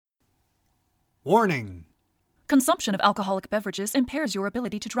Warning! Consumption of alcoholic beverages impairs your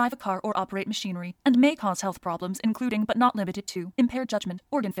ability to drive a car or operate machinery, and may cause health problems including but not limited to impaired judgment,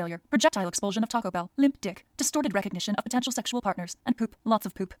 organ failure, projectile expulsion of Taco Bell, limp dick, distorted recognition of potential sexual partners, and poop, lots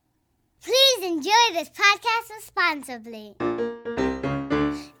of poop. Please enjoy this podcast responsibly.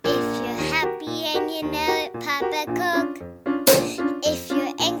 If you're happy and you know it, pop a Coke. If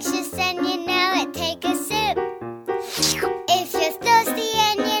you're anxious and you know it, take a sip. If you're thirsty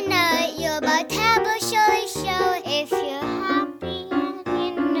and you know it, your bartender will surely show it. If you're happy and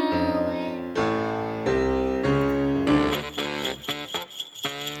you know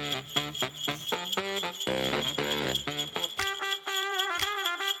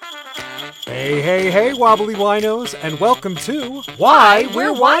it. Hey, wobbly winos, and welcome to Why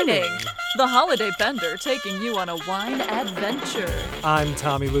We're Whining! The holiday bender taking you on a wine adventure. I'm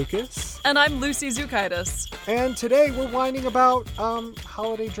Tommy Lucas, And I'm Lucy Zukaitis. and today we're whining about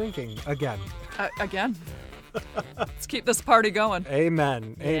holiday drinking again. Again. Let's keep this party going.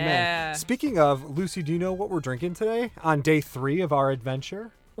 Amen. Yeah. Speaking of, Lucy, do you know what we're drinking today on day 3 of our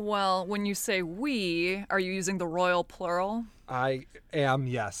adventure? Well, when you say we, are you using the royal plural? I am,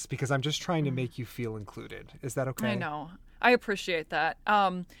 yes, because I'm just trying to make you feel included. Is that okay? I know. I appreciate that.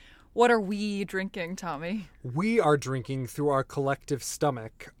 What are we drinking, Tommy? We are drinking through our collective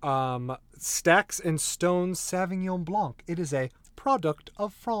stomach Stacks and Stones Sauvignon Blanc. It is a product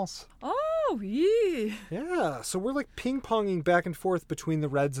of France. Oh, yeah. Yeah, so we're like ping-ponging back and forth between the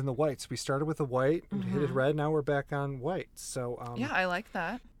reds and the whites. We started with the white, hit it red, now we're back on white. So Yeah, I like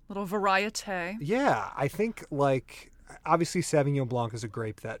that. Little variete. yeah, I think like obviously Sauvignon Blanc is a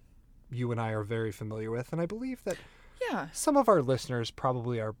grape that you and I are very familiar with, and I believe that Yeah. some of our listeners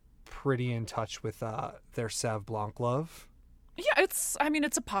probably are pretty in touch with their Sauv Blanc love. Yeah, it's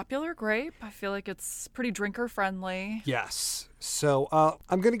a popular grape. I feel like it's pretty drinker friendly. Yes. So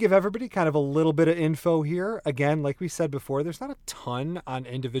I'm going to give everybody kind of a little bit of info here. Again, like we said before, there's not a ton on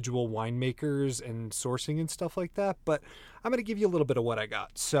individual winemakers and sourcing and stuff like that, but I'm going to give you a little bit of what I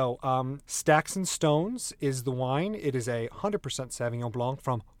got. So Stacks and Stones is the wine. It is a 100% Sauvignon Blanc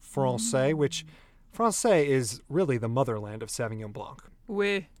from Francais, which Francais is really the motherland of Sauvignon Blanc.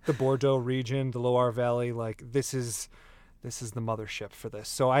 Oui. The Bordeaux region, the Loire Valley, like this is the mothership for this.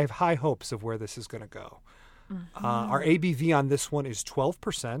 So I have high hopes of where this is going to go. Our ABV on this one is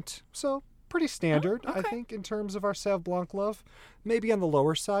 12%, so pretty standard, okay. I think, in terms of our Sauv Blanc love. Maybe on the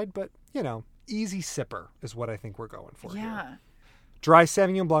lower side, but, easy sipper is what I think we're going for here. Yeah. Dry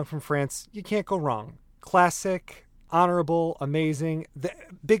Sauvignon Blanc from France, you can't go wrong. Classic, honorable, amazing. The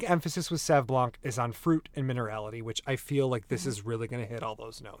big emphasis with Sauv Blanc is on fruit and minerality, which I feel like this is really going to hit all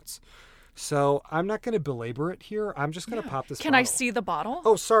those notes. So I'm not going to belabor it here. I'm just going to pop this Can I bottle. see the bottle?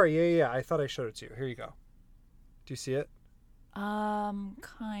 Oh, sorry. Yeah. I thought I showed it to you. Here you go. Do you see it?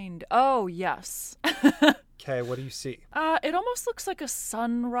 Kind. Oh, yes. Okay, what do you see? It almost looks like a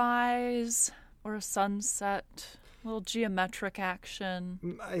sunrise or a sunset. A little geometric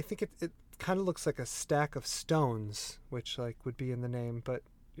action. I think it kind of looks like a stack of stones, which would be in the name, but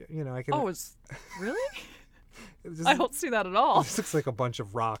I can. Oh, it's really? This I don't see that at all. This looks like a bunch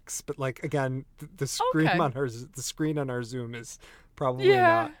of rocks, but again, the screen Okay. the screen on our Zoom is probably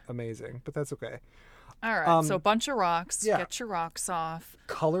not amazing, but that's okay. All right, so a bunch of rocks. yeah. Get your rocks off.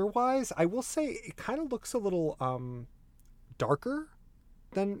 Color-wise, I will say it kind of looks a little darker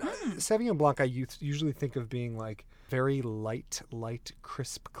than Sauvignon Blanc. I usually think of being like very light,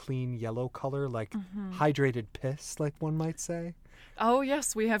 crisp, clean yellow color, like hydrated piss, like one might say. Oh,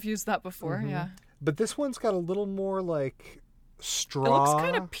 yes, we have used that before, yeah. But this one's got a little more like straw. It looks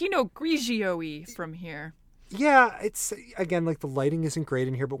kind of Pinot Grigio-y from here. Yeah, it's again like the lighting isn't great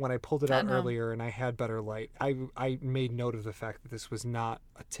in here, but when I pulled it out know. earlier and I had better light, I made note of the fact that this was not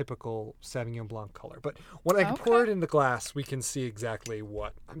a typical Sauvignon Blanc color. But when I pour it in the glass, we can see exactly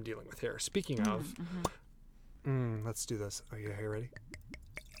what I'm dealing with here. Speaking of, let's do this. Oh yeah, you ready?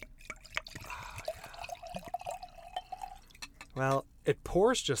 Ah, yeah. Well, it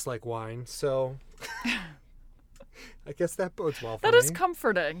pours just like wine, so I guess that bodes well for me. That is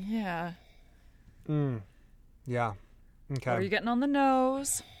comforting, yeah. Yeah. Okay. What are you getting on the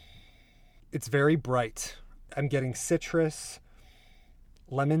nose? It's very bright. I'm getting citrus,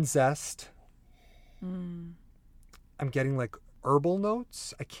 lemon zest. I'm getting like herbal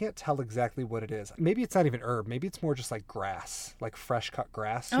notes. I can't tell exactly what it is. Maybe it's not even herb. Maybe it's more just like grass, like fresh cut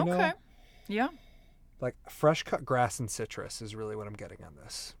grass, you know? Okay. Yeah. Like fresh cut grass and citrus is really what I'm getting on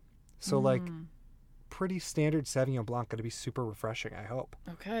this. So like pretty standard Sauvignon Blanc, going to be super refreshing, I hope.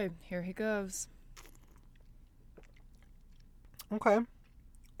 Okay, here he goes. Okay.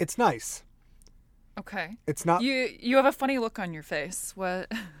 It's nice. Okay. It's not... You have a funny look on your face. What?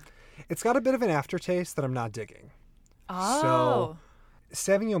 It's got a bit of an aftertaste that I'm not digging. Oh. So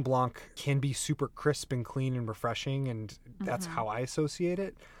Sauvignon Blanc can be super crisp and clean and refreshing, and that's how I associate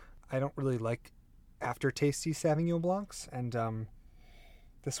it. I don't really like aftertasty Sauvignon Blancs, and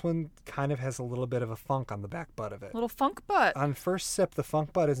this one kind of has a little bit of a funk on the back butt of it. Little funk butt. On first sip, the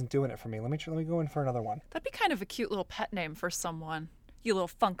funk butt isn't doing it for me. Let me go in for another one. That'd be kind of a cute little pet name for someone. You little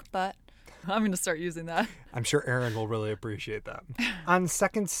funk butt. I'm going to start using that. I'm sure Aaron will really appreciate that. On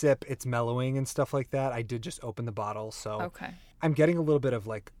second sip, it's mellowing and stuff like that. I did just open the bottle, so Okay. I'm getting a little bit of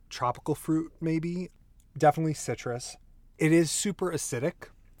like tropical fruit, maybe. Definitely citrus. It is super acidic.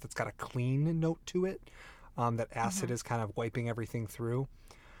 It's got a clean note to it. That acid is kind of wiping everything through.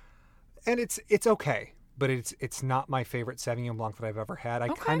 And it's okay, but it's not my favorite Sauvignon Blanc that I've ever had. I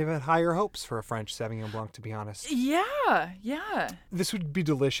kind of had higher hopes for a French Sauvignon Blanc, to be honest. Yeah. This would be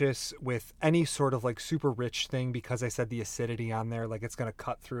delicious with any sort of like super rich thing, because I said the acidity on there, like it's going to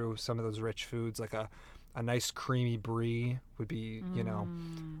cut through some of those rich foods, like a nice creamy brie would be,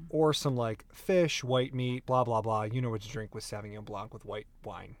 or some like fish, white meat, blah, blah, blah. You know what to drink with Sauvignon Blanc with white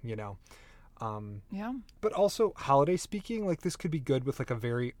wine, Yeah. But also, holiday speaking, like this could be good with like a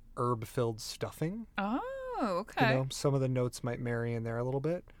very herb-filled stuffing. Oh, okay. Some of the notes might marry in there a little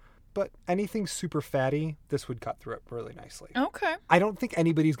bit. But anything super fatty, this would cut through it really nicely. Okay. I don't think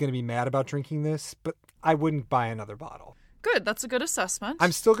anybody's going to be mad about drinking this, but I wouldn't buy another bottle. Good. That's a good assessment.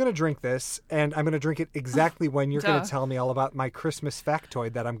 I'm still going to drink this, and I'm going to drink it exactly when you're going to tell me all about my Christmas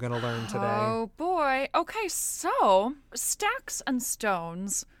factoid that I'm going to learn today. Oh, boy. Okay, so Stacks and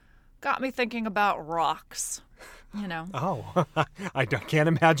Stones got me thinking about rocks, Oh, can't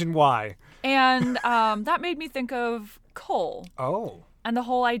imagine why. And that made me think of coal. Oh. And the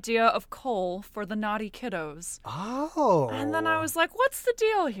whole idea of coal for the naughty kiddos. Oh. And then I was like, what's the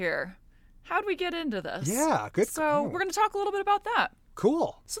deal here? How'd we get into this? Yeah, good. So we're going to talk a little bit about that.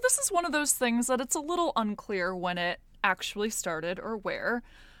 Cool. So this is one of those things that it's a little unclear when it actually started or where.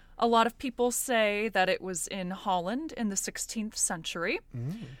 A lot of people say that it was in Holland in the 16th century.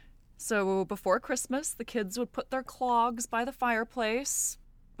 So before Christmas, the kids would put their clogs by the fireplace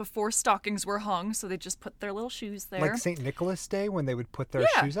before stockings were hung, so they just put their little shoes there. Like St. Nicholas Day when they would put their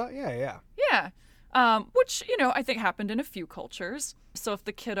shoes out? Yeah. Which, I think happened in a few cultures. So if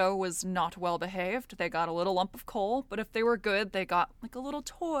the kiddo was not well behaved, they got a little lump of coal. But if they were good, they got like a little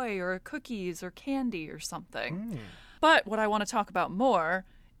toy or cookies or candy or something. But what I want to talk about more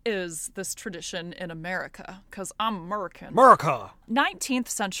is this tradition in America, because I'm American. America! 19th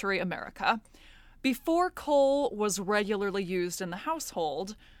century America. Before coal was regularly used in the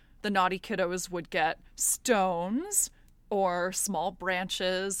household, the naughty kiddos would get stones or small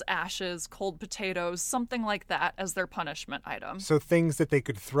branches, ashes, cold potatoes, something like that as their punishment item. So things that they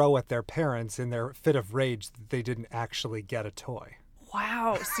could throw at their parents in their fit of rage that they didn't actually get a toy.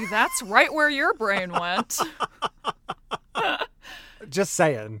 Wow. See, that's right where your brain went. Just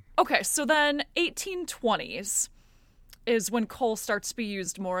saying. Okay, so then 1820s is when coal starts to be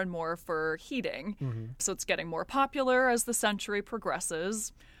used more and more for heating. So it's getting more popular as the century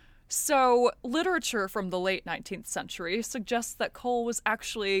progresses. So literature from the late 19th century suggests that coal was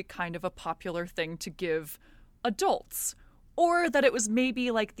actually kind of a popular thing to give adults, or that it was maybe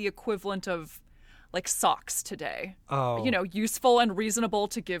like the equivalent of like socks today. Oh. Useful and reasonable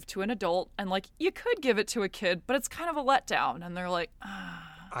to give to an adult. And like you could give it to a kid, but it's kind of a letdown. And they're like,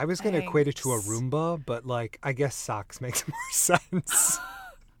 I was going to equate it to a Roomba, but like I guess socks makes more sense.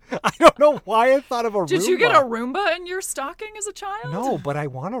 I don't know why I thought of a Roomba. Did you get a Roomba in your stocking as a child? No, but I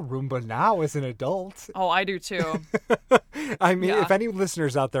want a Roomba now as an adult. Oh, I do too. I mean, if any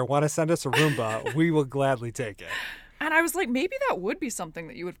listeners out there want to send us a Roomba, we will gladly take it. And I was like, maybe that would be something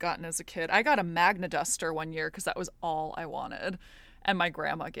that you would have gotten as a kid. I got a Magna Duster one year because that was all I wanted. And my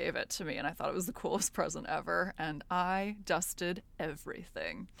grandma gave it to me, and I thought it was the coolest present ever. And I dusted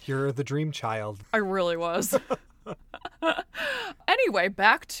everything. You're the dream child. I really was. Anyway,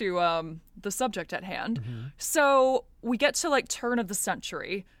 back to the subject at hand. So we get to like turn of the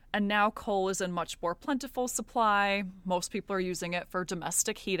century, and now coal is in much more plentiful supply. Most people are using it for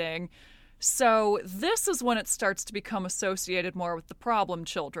domestic heating. So this is when it starts to become associated more with the problem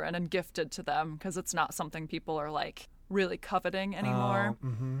children and gifted to them, because it's not something people are like really coveting anymore.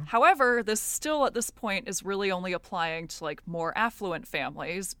 However, this still at this point is really only applying to like more affluent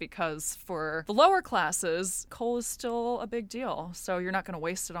families, because for the lower classes, coal is still a big deal. So you're not going to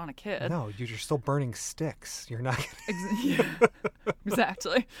waste it on a kid. No, you're still burning sticks. You're not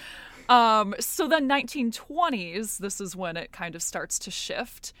Exactly. So then 1920s, this is when it kind of starts to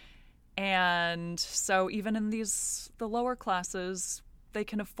shift. And so even in the lower classes, they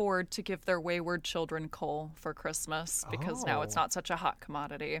can afford to give their wayward children coal for Christmas because now it's not such a hot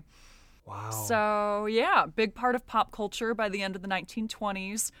commodity. Wow. So, yeah, big part of pop culture by the end of the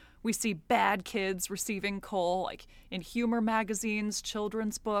 1920s. We see bad kids receiving coal, like in humor magazines,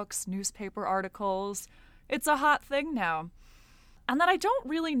 children's books, newspaper articles. It's a hot thing now. And then I don't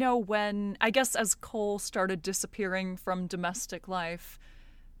really know when, I guess as coal started disappearing from domestic life,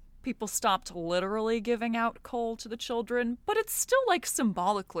 people stopped literally giving out coal to the children, but it's still like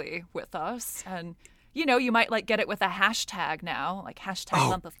symbolically with us. And, you know, you might like get it with a hashtag now, like hashtag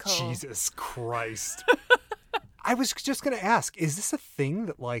month of coal. Jesus Christ. I was just going to ask, is this a thing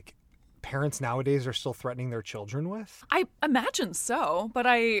that like parents nowadays are still threatening their children with? I imagine so, but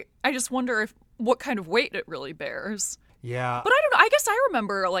I just wonder what kind of weight it really bears. Yeah. But I don't know. I guess I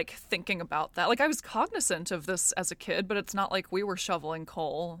remember like thinking about that. Like I was cognizant of this as a kid, but it's not like we were shoveling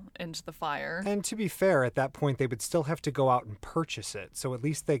coal into the fire. And to be fair, at that point, they would still have to go out and purchase it. So at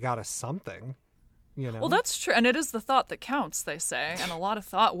least they got us something, you know? Well, that's true. And it is the thought that counts, they say. And a lot of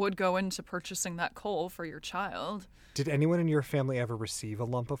thought would go into purchasing that coal for your child. Did anyone in your family ever receive a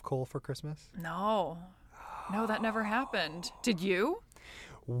lump of coal for Christmas? No. No, that never happened. Did you?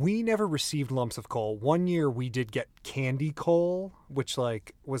 We never received lumps of coal. One year we did get candy coal, which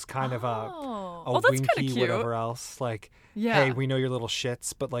like was kind of a that's kinda winky cute. whatever else. Like, Yeah. hey, we know you're little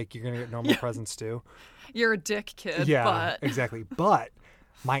shits, but like you're gonna get normal presents too. You're a dick kid, Yeah, but... exactly. But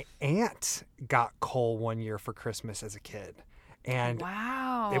my aunt got coal one year for Christmas as a kid. And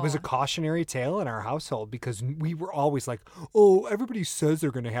Wow. it was a cautionary tale in our household because we were always like, oh, everybody says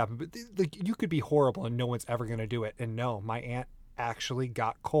they're going to happen, but like you could be horrible and no one's ever going to do it. And no, my aunt actually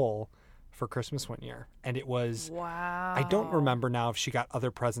got coal for Christmas one year. And it was, Wow. I don't remember now if she got other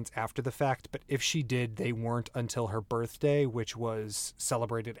presents after the fact, but if she did, they weren't until her birthday, which was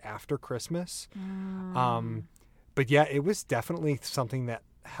celebrated after Christmas. But yeah, it was definitely something that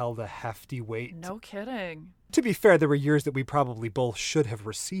held a hefty weight. No kidding. To be fair, there were years that we probably both should have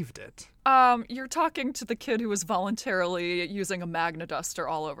received it. You're talking to the kid who was voluntarily using a Magna-duster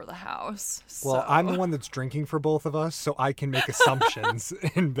all over the house. Well, so- I'm the one that's drinking for both of us, so I can make assumptions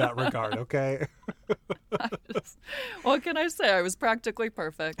in that regard, okay? What can I say? I was practically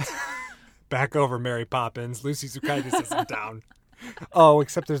perfect. Back over, Mary Poppins. Lucy Zukaitis isn't down. Oh,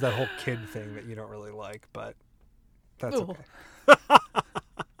 except there's that whole kid thing that you don't really like, but that's Ooh. okay.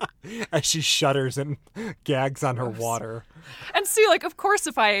 As she shudders and gags on her water. And see, like, of course,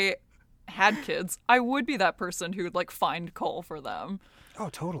 if I had kids, I would be that person who would, like, find coal for them. Oh,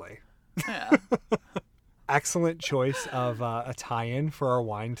 totally. Yeah. Excellent choice of a tie-in for our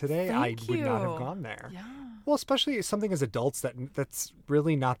wine today. Thank I would not have you. gone there. Yeah. Well, especially something as adults that's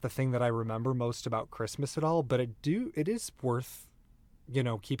really not the thing that I remember most about Christmas at all, but it is worth,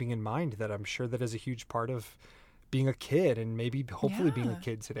 keeping in mind that I'm sure that is a huge part of being a kid and maybe hopefully being a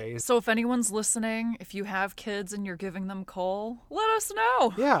kid today. So if anyone's listening, if you have kids and you're giving them coal, let us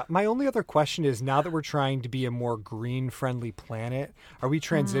know. Yeah, my only other question is, now that we're trying to be a more green-friendly planet, are we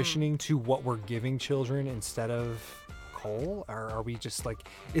transitioning to what we're giving children instead of coal? Or are we just like,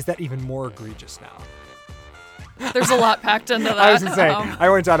 is that even more egregious now? There's a lot packed into that. I was going to say, I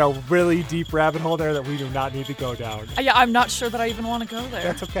went down a really deep rabbit hole there that we do not need to go down. Yeah, I'm not sure that I even want to go there.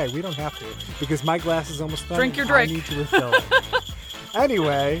 That's okay. We don't have to, because my glass is almost done. Drink your and drink. I need to refill it.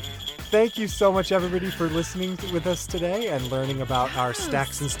 Anyway, thank you so much, everybody, for listening with us today and learning about our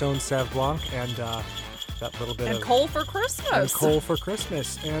Stacks and Stones Sauv Blanc and that little bit And of coal for Christmas. and coal for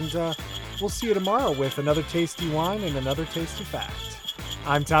Christmas. And we'll see you tomorrow with another tasty wine and another tasty fact.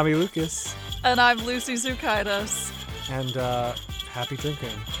 I'm Tommy Lucas, And I'm Lucy Zukaitis. and happy drinking.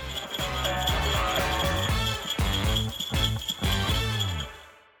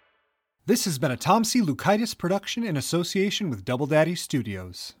 This has been a Tom C. Lukaitis production in association with Double Daddy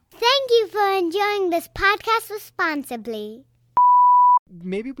Studios. Thank you for enjoying this podcast responsibly.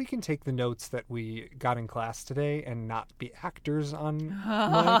 Maybe we can take the notes that we got in class today and not be actors on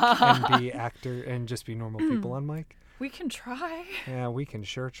mic and just be normal people on mic. We can try. Yeah, we can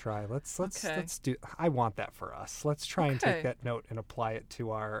sure try. Let's Okay. do. I want that for us. Let's try and Okay. take that note and apply it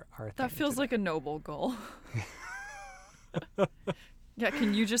to our thing That feels today. like a noble goal. Yeah,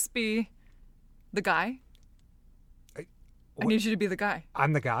 can you just be the guy? I need you to be the guy.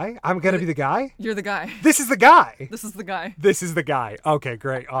 I'm the guy. I'm gonna be the guy. You're the guy. This is the guy. This is the guy. This is the guy. Okay,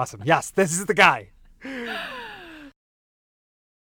 great, awesome. Yes, this is the guy.